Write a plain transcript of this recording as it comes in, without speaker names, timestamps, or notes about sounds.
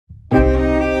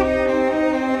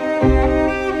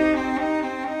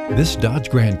This Dodge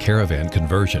Grand Caravan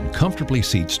conversion comfortably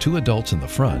seats 2 adults in the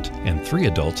front and 3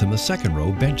 adults in the second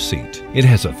row bench seat. It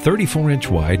has a 34-inch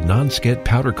wide non-skid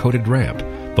powder-coated ramp,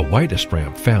 the widest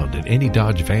ramp found in any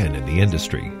Dodge van in the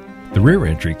industry. The rear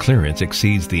entry clearance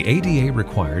exceeds the ADA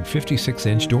required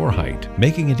 56-inch door height,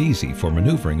 making it easy for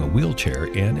maneuvering a wheelchair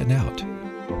in and out.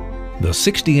 The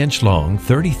 60-inch long,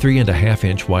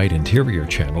 33.5-inch wide interior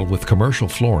channel with commercial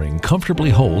flooring comfortably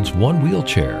holds 1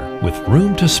 wheelchair with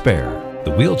room to spare.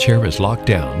 The wheelchair is locked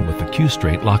down with the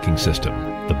Q-Straight locking system,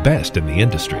 the best in the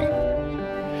industry.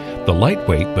 The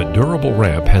lightweight but durable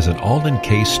ramp has an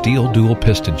all-encased steel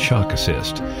dual-piston shock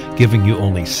assist, giving you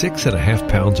only 6.5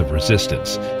 pounds of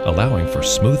resistance, allowing for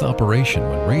smooth operation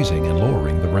when raising and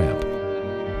lowering the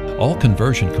ramp. All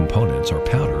conversion components are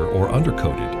powder or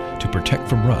undercoated to protect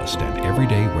from rust and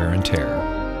everyday wear and tear.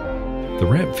 The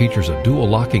ramp features a dual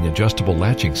locking adjustable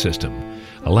latching system,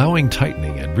 allowing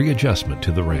tightening and readjustment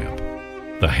to the ramp.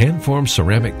 The hand-formed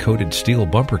ceramic-coated steel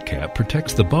bumper cap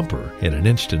protects the bumper in an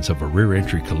instance of a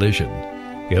rear-entry collision.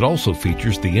 It also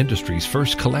features the industry's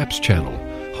first collapse channel,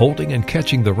 holding and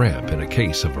catching the ramp in a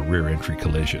case of a rear-entry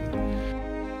collision.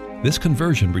 This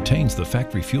conversion retains the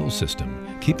factory fuel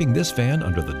system, keeping this van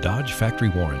under the Dodge factory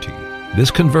warranty. This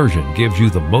conversion gives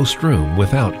you the most room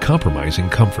without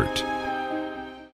compromising comfort.